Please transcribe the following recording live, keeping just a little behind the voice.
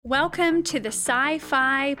Welcome to the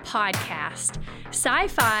Sci-Fi Podcast.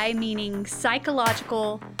 Sci-Fi meaning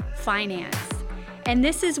psychological finance. And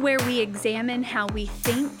this is where we examine how we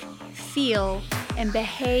think, feel, and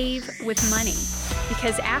behave with money.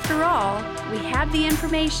 Because after all, we have the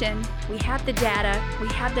information, we have the data, we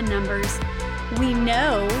have the numbers, we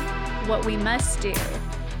know what we must do.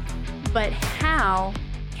 But how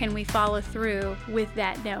can we follow through with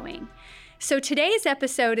that knowing? So today's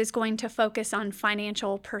episode is going to focus on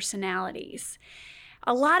financial personalities.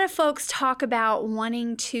 A lot of folks talk about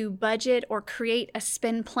wanting to budget or create a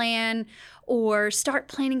spend plan or start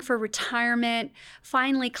planning for retirement,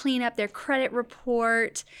 finally clean up their credit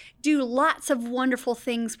report, do lots of wonderful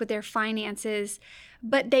things with their finances,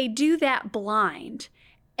 but they do that blind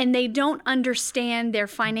and they don't understand their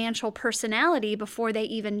financial personality before they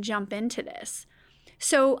even jump into this.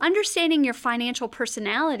 So understanding your financial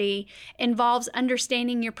personality involves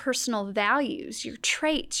understanding your personal values, your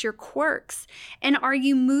traits, your quirks, and are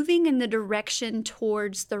you moving in the direction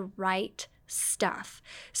towards the right stuff?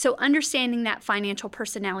 So understanding that financial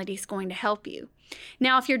personality is going to help you.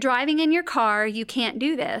 Now, if you're driving in your car, you can't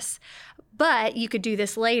do this, but you could do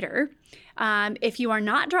this later. If you are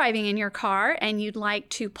not driving in your car and you'd like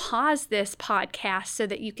to pause this podcast so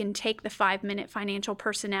that you can take the 5-minute financial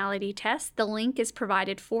personality test, the link is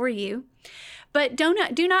provided for you. But do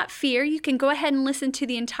not fear. You can go ahead and listen to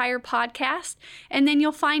the entire podcast, and then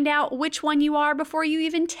you'll find out which one you are before you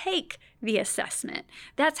even take the assessment.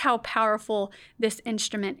 That's how powerful this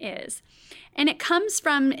instrument is. And it comes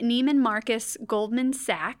from Neiman Marcus Goldman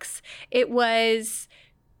Sachs. It was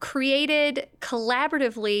created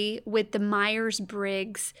collaboratively with the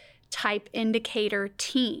Myers-Briggs Type Indicator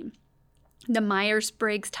team. The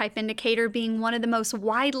Myers-Briggs Type Indicator being one of the most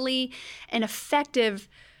widely and effectively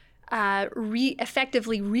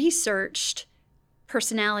researched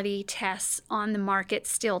personality tests on the market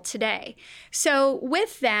still today. So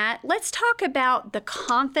with that, let's talk about the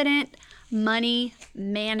confident money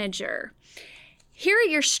manager. Here are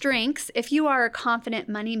your strengths if you are a confident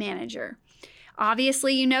money manager.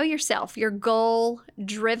 Obviously, you know yourself. You're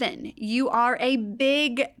goal-driven. You are a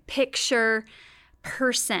big picture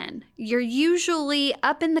person. You're usually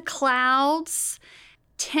up in the clouds,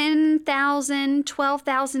 10,000,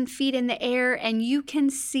 12,000 feet in the air, and you can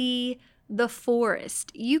see the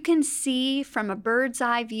forest. You can see from a bird's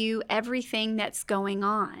eye view everything that's going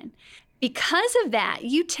on. Because of that,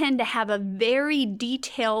 you tend to have a very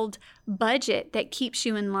detailed budget that keeps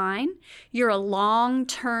you in line. You're a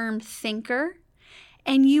long-term thinker.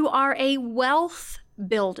 And you are a wealth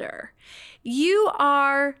builder. You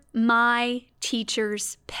are my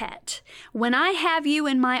teacher's pet. When I have you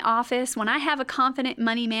in my office, when I have a confident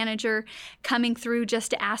money manager coming through just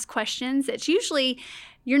to ask questions, it's usually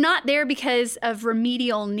you're not there because of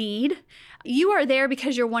remedial need. You are there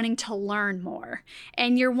because you're wanting to learn more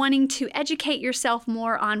and you're wanting to educate yourself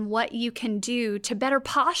more on what you can do to better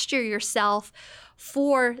posture yourself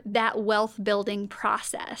for that wealth building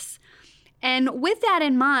process. And with that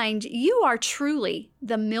in mind, you are truly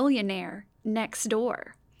the millionaire next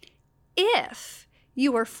door. If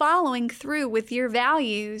you are following through with your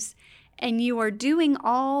values and you are doing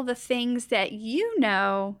all the things that you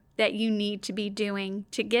know that you need to be doing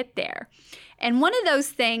to get there. And one of those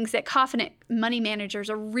things that confident money managers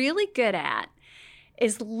are really good at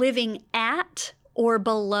is living at or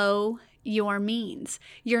below your means.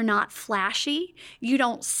 You're not flashy. You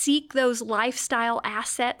don't seek those lifestyle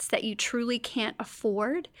assets that you truly can't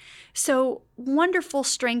afford. So wonderful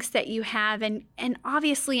strengths that you have and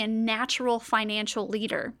obviously a natural financial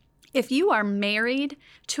leader. If you are married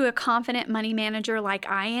to a confident money manager like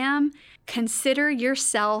I am, consider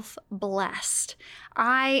yourself blessed.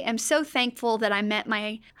 I am so thankful that I met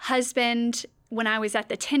my husband when I was at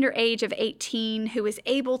the tender age of 18, who was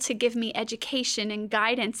able to give me education and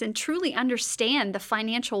guidance and truly understand the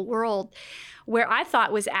financial world where I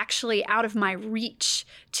thought was actually out of my reach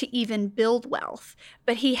to even build wealth.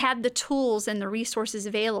 But he had the tools and the resources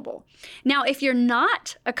available. Now, if you're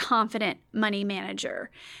not a confident money manager,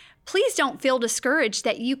 please don't feel discouraged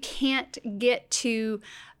that you can't get to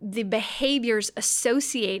the behaviors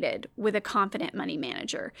associated with a confident money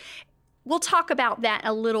manager. We'll talk about that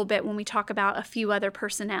a little bit when we talk about a few other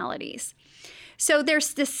personalities. So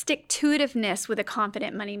there's this stick-to-itiveness with a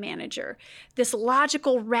confident money manager, this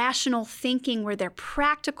logical, rational thinking where they're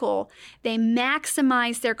practical, they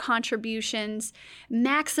maximize their contributions,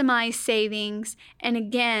 maximize savings, and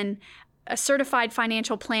again, a certified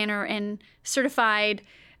financial planner and certified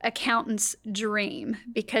accountant's dream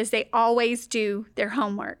because they always do their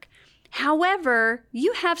homework. However,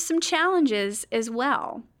 you have some challenges as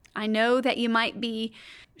well. I know that you might be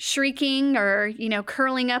shrieking or,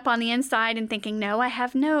 curling up on the inside and thinking, no, I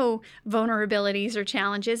have no vulnerabilities or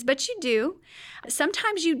challenges, but you do.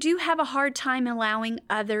 Sometimes you do have a hard time allowing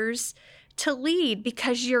others to lead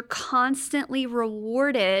because you're constantly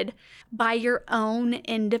rewarded by your own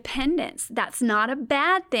independence. That's not a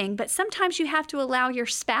bad thing, but sometimes you have to allow your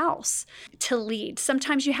spouse to lead.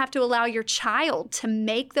 Sometimes you have to allow your child to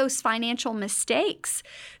make those financial mistakes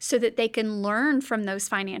so that they can learn from those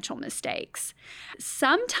financial mistakes.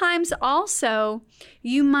 Sometimes also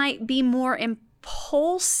you might be more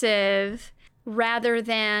impulsive rather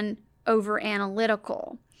than over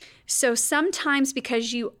analytical. So sometimes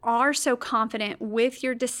because you are so confident with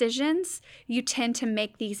your decisions, you tend to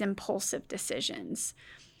make these impulsive decisions.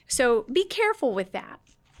 So be careful with that.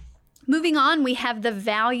 Moving on, we have the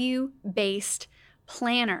value-based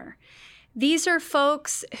planner. These are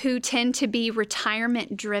folks who tend to be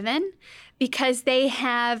retirement driven because they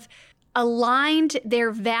have aligned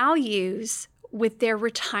their values with their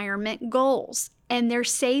retirement goals and their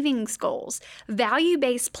savings goals.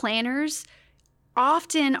 Value-based planners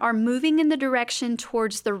often are moving in the direction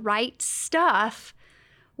towards the right stuff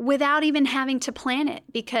without even having to plan it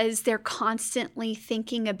because they're constantly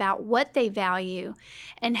thinking about what they value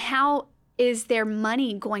and how is their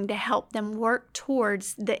money going to help them work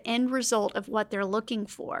towards the end result of what they're looking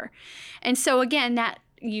for. And so again, that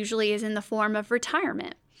usually is in the form of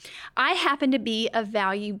retirement. I happen to be a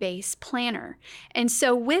value-based planner. And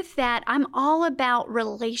so with that, I'm all about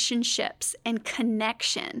relationships and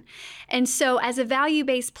connection. And so as a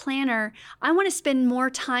value-based planner, I want to spend more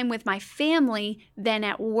time with my family than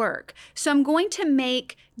at work. So I'm going to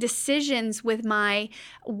make decisions with my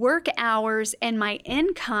work hours and my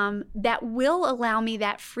income that will allow me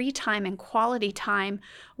that free time and quality time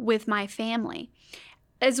with my family.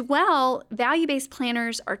 As well, value-based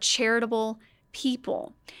planners are charitable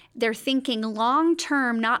people. They're thinking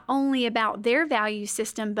long-term, not only about their value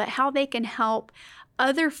system, but how they can help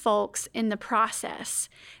other folks in the process.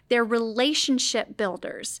 They're relationship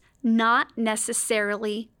builders, not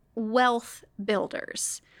necessarily wealth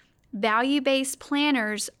builders. Value-based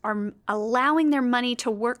planners are allowing their money to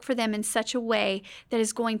work for them in such a way that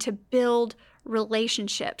is going to build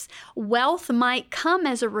relationships. Wealth might come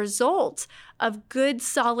as a result of good,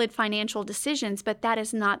 solid financial decisions, but that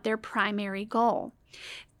is not their primary goal.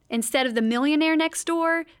 Instead of the millionaire next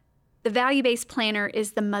door, the value-based planner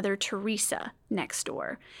is the Mother Teresa next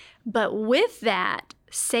door. But with that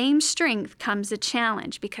same strength comes a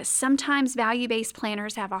challenge because sometimes value-based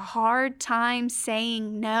planners have a hard time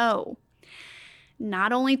saying no,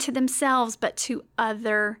 not only to themselves, but to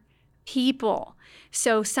other people.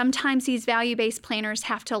 So sometimes these value-based planners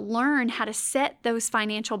have to learn how to set those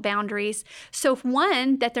financial boundaries. So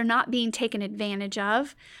one, that they're not being taken advantage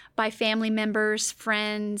of by family members,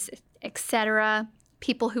 friends, etc.,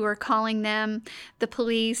 people who are calling them the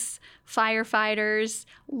police, firefighters,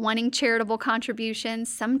 wanting charitable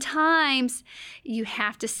contributions. Sometimes you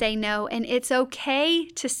have to say no, and it's okay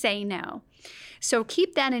to say no. So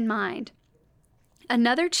keep that in mind.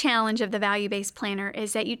 Another challenge of the value-based planner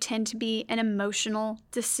is that you tend to be an emotional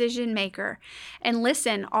decision maker. And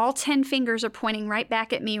listen, all 10 fingers are pointing right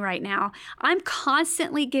back at me right now. I'm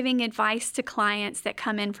constantly giving advice to clients that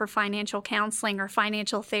come in for financial counseling or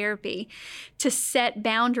financial therapy to set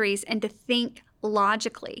boundaries and to think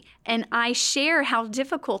logically. And I share how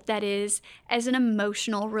difficult that is as an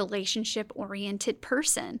emotional, relationship-oriented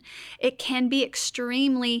person. It can be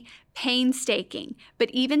extremely painstaking, but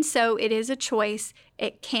even so, it is a choice.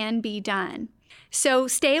 It can be done. So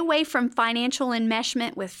stay away from financial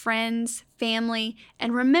enmeshment with friends, family,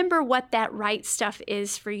 and remember what that right stuff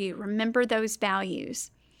is for you. Remember those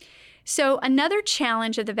values. So another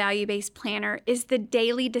challenge of the value-based planner is the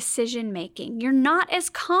daily decision making. You're not as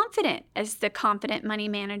confident as the confident money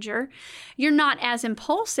manager. You're not as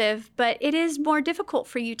impulsive, but it is more difficult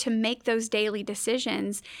for you to make those daily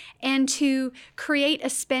decisions and to create a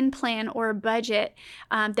spend plan or a budget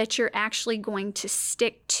that you're actually going to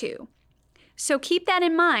stick to. So keep that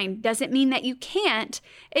in mind. Doesn't mean that you can't.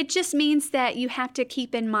 It just means that you have to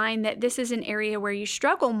keep in mind that this is an area where you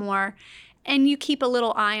struggle more and you keep a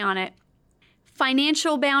little eye on it.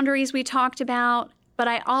 Financial boundaries we talked about, but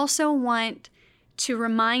I also want to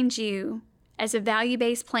remind you as a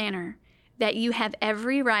value-based planner that you have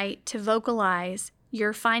every right to vocalize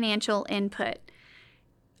your financial input.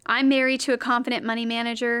 I'm married to a confident money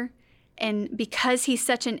manager, and because he's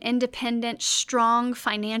such an independent, strong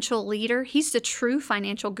financial leader, he's the true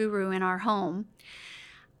financial guru in our home,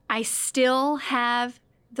 I still have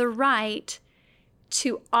the right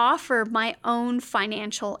to offer my own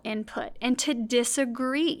financial input and to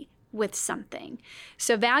disagree with something.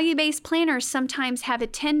 So value-based planners sometimes have a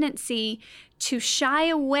tendency to shy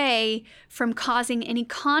away from causing any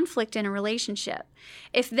conflict in a relationship.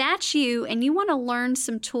 If that's you and you want to learn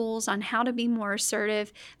some tools on how to be more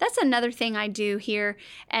assertive, that's another thing I do here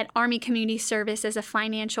at Army Community Service as a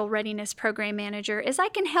financial readiness program manager, is I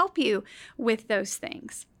can help you with those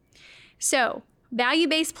things. So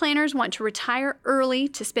value-based planners want to retire early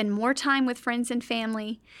to spend more time with friends and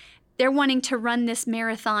family. They're wanting to run this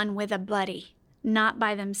marathon with a buddy, not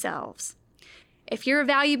by themselves. If you're a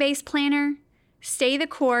value-based planner, stay the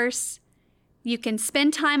course. You can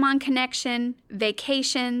spend time on connection,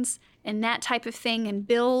 vacations, and that type of thing and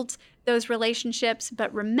build those relationships.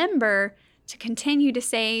 But remember to continue to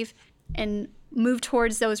save and move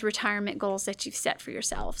towards those retirement goals that you've set for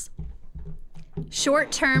yourselves.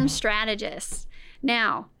 Short-term strategists.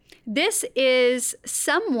 Now, this is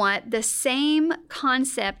somewhat the same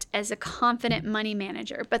concept as a confident money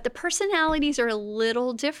manager, but the personalities are a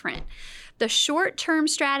little different. The short-term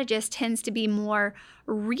strategist tends to be more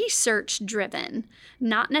research-driven,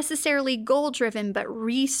 not necessarily goal-driven, but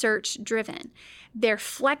research-driven. They're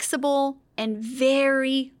flexible and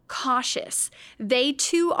very cautious. They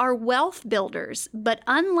too are wealth builders, but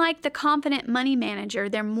unlike the confident money manager,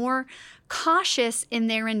 they're more cautious in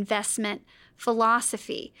their investment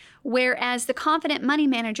philosophy, whereas the confident money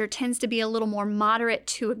manager tends to be a little more moderate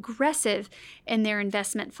to aggressive in their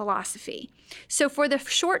investment philosophy. So for the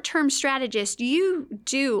short-term strategist, you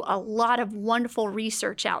do a lot of wonderful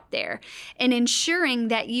research out there and ensuring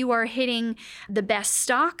that you are hitting the best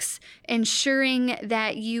stocks, ensuring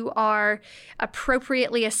that you are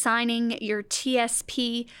appropriately assigning your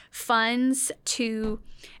TSP funds to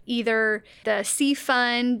either the C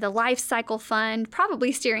fund, the life cycle fund,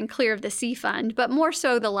 probably steering clear of the C fund, but more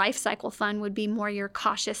so the life cycle fund would be more your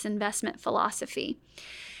cautious investment philosophy.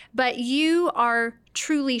 But you are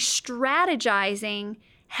truly strategizing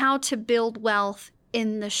how to build wealth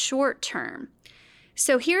in the short term.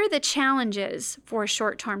 So here are the challenges for a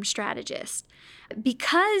short-term strategist.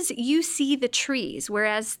 Because you see the trees,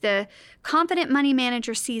 whereas the confident money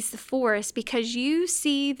manager sees the forest, because you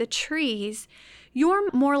see the trees,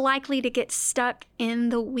 you're more likely to get stuck in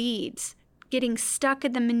the weeds, getting stuck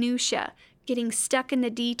in the minutia, getting stuck in the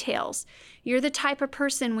details. You're the type of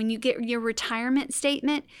person, when you get your retirement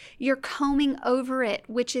statement, you're combing over it,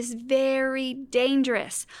 which is very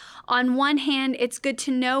dangerous. On one hand, it's good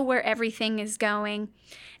to know where everything is going.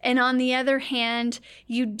 And on the other hand,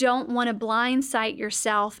 you don't want to blindside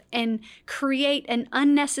yourself and create an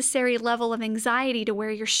unnecessary level of anxiety to where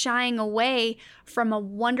you're shying away from a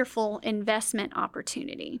wonderful investment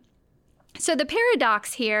opportunity. So the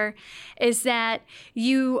paradox here is that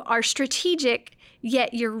you are strategic,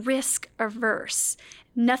 yet you're risk averse.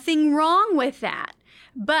 Nothing wrong with that.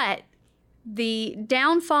 But the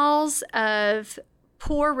downfalls of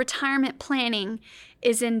poor retirement planning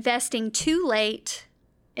is investing too late,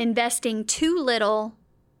 investing too little,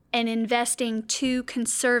 and investing too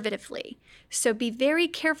conservatively. So be very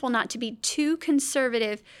careful not to be too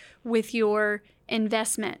conservative with your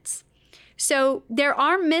investments. So there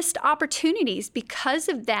are missed opportunities because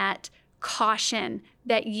of that caution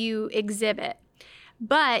that you exhibit.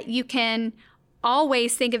 But you can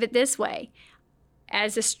always think of it this way.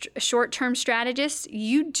 As a short-term strategist,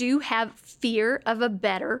 you do have fear of a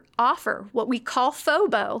better offer, what we call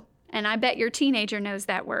FOBO. And I bet your teenager knows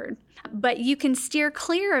that word. But you can steer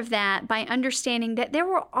clear of that by understanding that there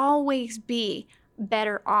will always be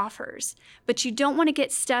better offers. But you don't want to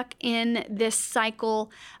get stuck in this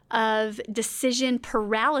cycle of decision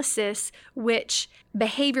paralysis, which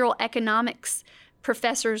behavioral economics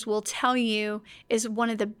professors will tell you is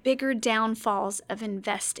one of the bigger downfalls of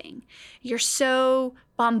investing. You're so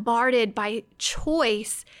bombarded by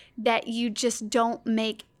choice that you just don't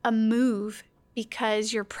make a move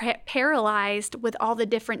because you're paralyzed with all the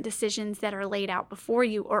different decisions that are laid out before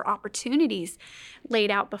you or opportunities laid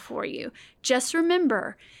out before you. Just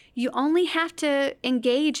remember, you only have to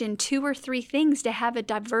engage in 2 or 3 things to have a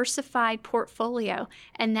diversified portfolio,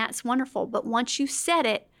 and that's wonderful. But once you set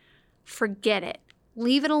it, forget it.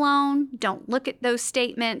 Leave it alone. Don't look at those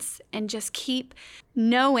statements, and just keep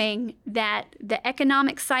knowing that the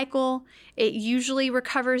economic cycle, it usually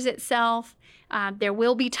recovers itself. There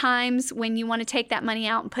will be times when you want to take that money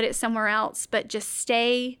out and put it somewhere else, but just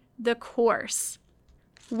stay the course.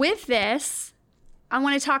 With this, I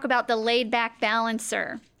want to talk about the laid-back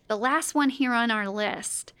balancer, the last one here on our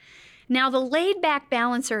list. Now, the laid-back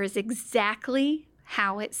balancer is exactly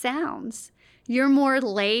how it sounds. You're more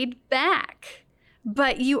laid back,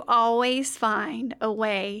 but you always find a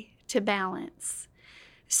way to balance.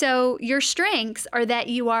 So your strengths are that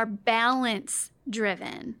you are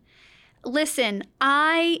balance-driven. Listen,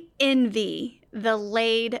 I envy the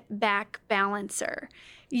laid back balancer.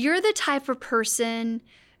 You're the type of person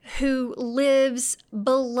who lives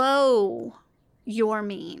below your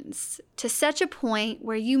means to such a point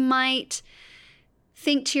where you might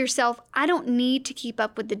think to yourself, I don't need to keep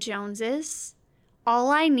up with the Joneses. All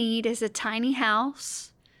I need is a tiny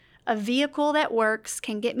house, a vehicle that works,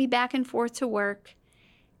 can get me back and forth to work,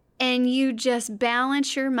 and you just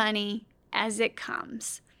balance your money as it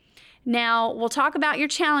comes. Now, we'll talk about your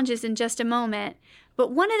challenges in just a moment,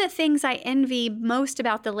 but one of the things I envy most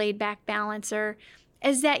about the laid back balancer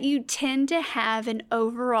is that you tend to have an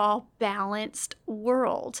overall balanced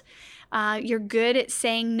world. You're good at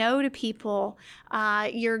saying no to people.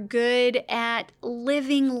 You're good at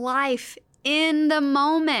living life in the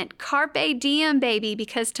moment. Carpe diem, baby,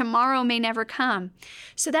 because tomorrow may never come.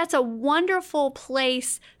 So that's a wonderful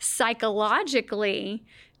place psychologically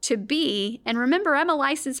to be. And remember, I'm a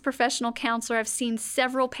licensed professional counselor. I've seen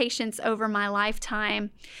several patients over my lifetime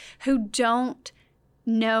who don't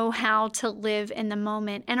know how to live in the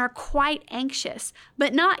moment and are quite anxious,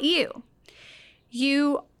 but not you.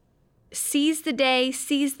 You seize the day,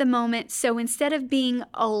 seize the moment. So instead of being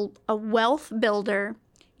a wealth builder,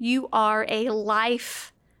 you are a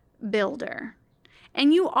life builder.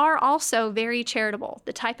 And you are also very charitable,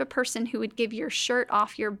 the type of person who would give your shirt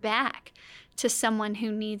off your back to someone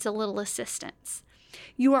who needs a little assistance.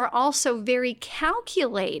 You are also very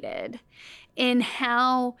calculated in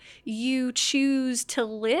how you choose to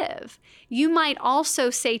live. You might also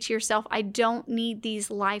say to yourself, I don't need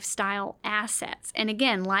these lifestyle assets. And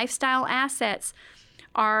again, lifestyle assets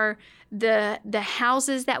are the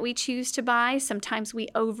houses that we choose to buy. Sometimes we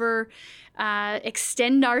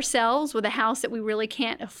extend ourselves with a house that we really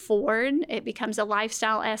can't afford. It becomes a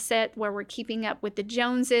lifestyle asset where we're keeping up with the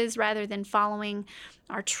Joneses rather than following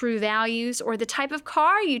our true values, or the type of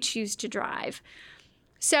car you choose to drive.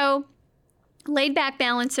 So laid back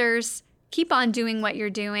balancers, keep on doing what you're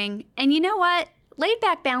doing. And you know what? Laid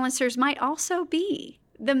back balancers might also be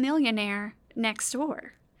the millionaire next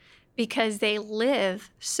door, because they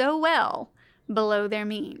live so well below their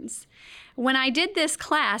means. When I did this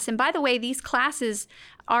class, and by the way, these classes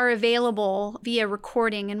are available via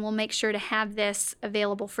recording, and we'll make sure to have this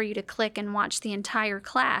available for you to click and watch the entire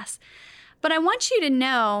class. But I want you to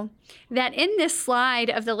know that in this slide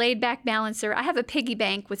of the laid back balancer, I have a piggy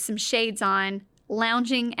bank with some shades on,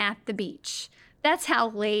 lounging at the beach. That's how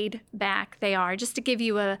laid back they are, just to give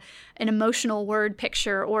you an emotional word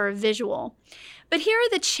picture or a visual. But here are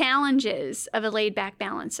the challenges of a laid back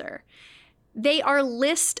balancer. They are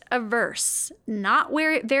list averse, not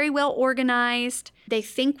very well organized. They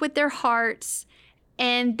think with their hearts,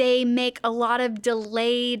 and they make a lot of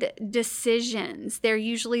delayed decisions. They're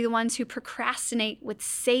usually the ones who procrastinate with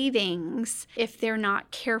savings if they're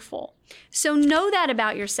not careful. So know that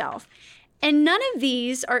about yourself. And none of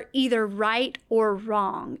these are either right or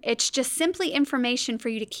wrong. It's just simply information for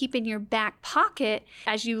you to keep in your back pocket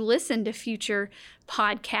as you listen to future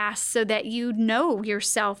podcasts, so that you know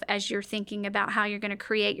yourself as you're thinking about how you're going to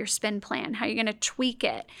create your spend plan, how you're going to tweak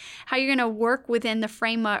it, how you're going to work within the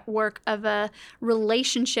framework of a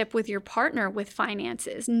relationship with your partner with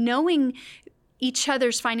finances. Knowing each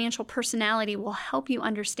other's financial personality will help you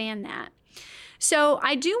understand that. So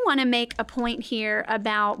I do want to make a point here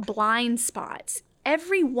about blind spots.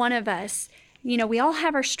 Every one of us, we all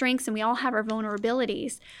have our strengths and we all have our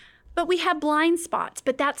vulnerabilities, but we have blind spots.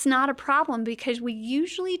 But that's not a problem, because we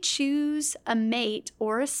usually choose a mate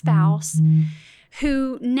or a spouse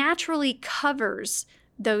who naturally covers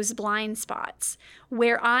those blind spots.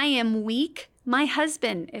 Where I am weak, my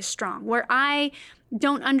husband is strong. Where I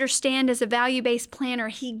don't understand as a value-based planner,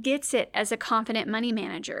 he gets it as a confident money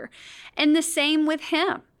manager. And the same with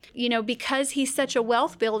him. Because he's such a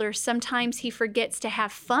wealth builder, sometimes he forgets to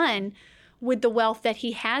have fun with the wealth that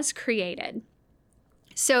he has created.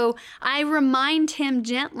 So I remind him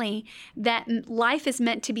gently that life is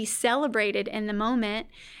meant to be celebrated in the moment.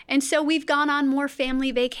 And so we've gone on more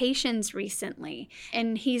family vacations recently,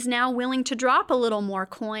 and he's now willing to drop a little more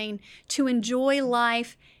coin to enjoy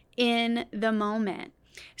life in the moment.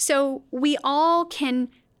 So we all can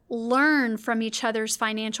learn from each other's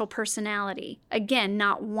financial personality. Again,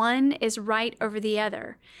 not one is right over the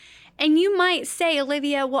other. And you might say,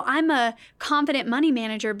 Olivia, well, I'm a confident money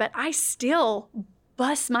manager, but I still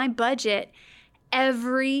bust my budget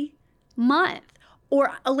every month.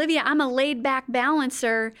 Or, Olivia, I'm a laid back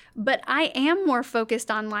balancer, but I am more focused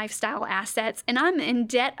on lifestyle assets and I'm in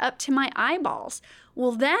debt up to my eyeballs.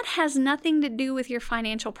 Well, that has nothing to do with your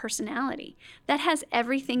financial personality. That has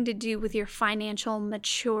everything to do with your financial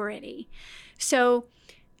maturity. So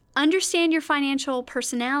Understand your financial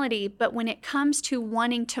personality, but when it comes to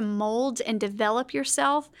wanting to mold and develop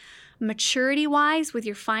yourself maturity-wise with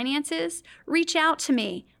your finances, reach out to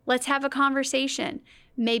me. Let's have a conversation.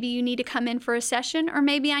 Maybe you need to come in for a session, or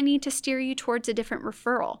maybe I need to steer you towards a different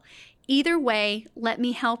referral. Either way, let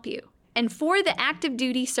me help you. And for the active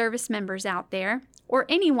duty service members out there, or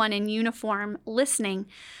anyone in uniform listening,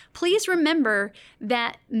 please remember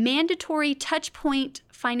that mandatory Touchpoint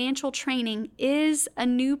financial training is a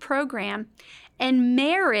new program, and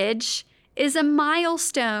marriage is a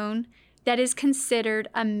milestone that is considered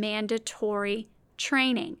a mandatory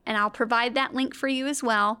training. And I'll provide that link for you as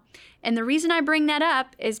well. And the reason I bring that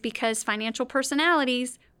up is because financial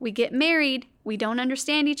personalities, we get married, we don't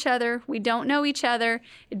understand each other, we don't know each other.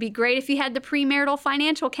 It'd be great if you had the premarital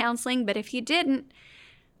financial counseling, but if you didn't,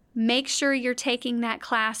 make sure you're taking that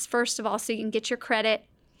class, first of all, so you can get your credit,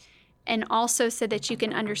 and also so that you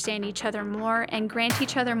can understand each other more and grant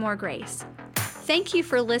each other more grace. Thank you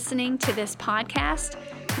for listening to this podcast.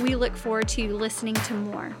 We look forward to listening to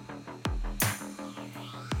more.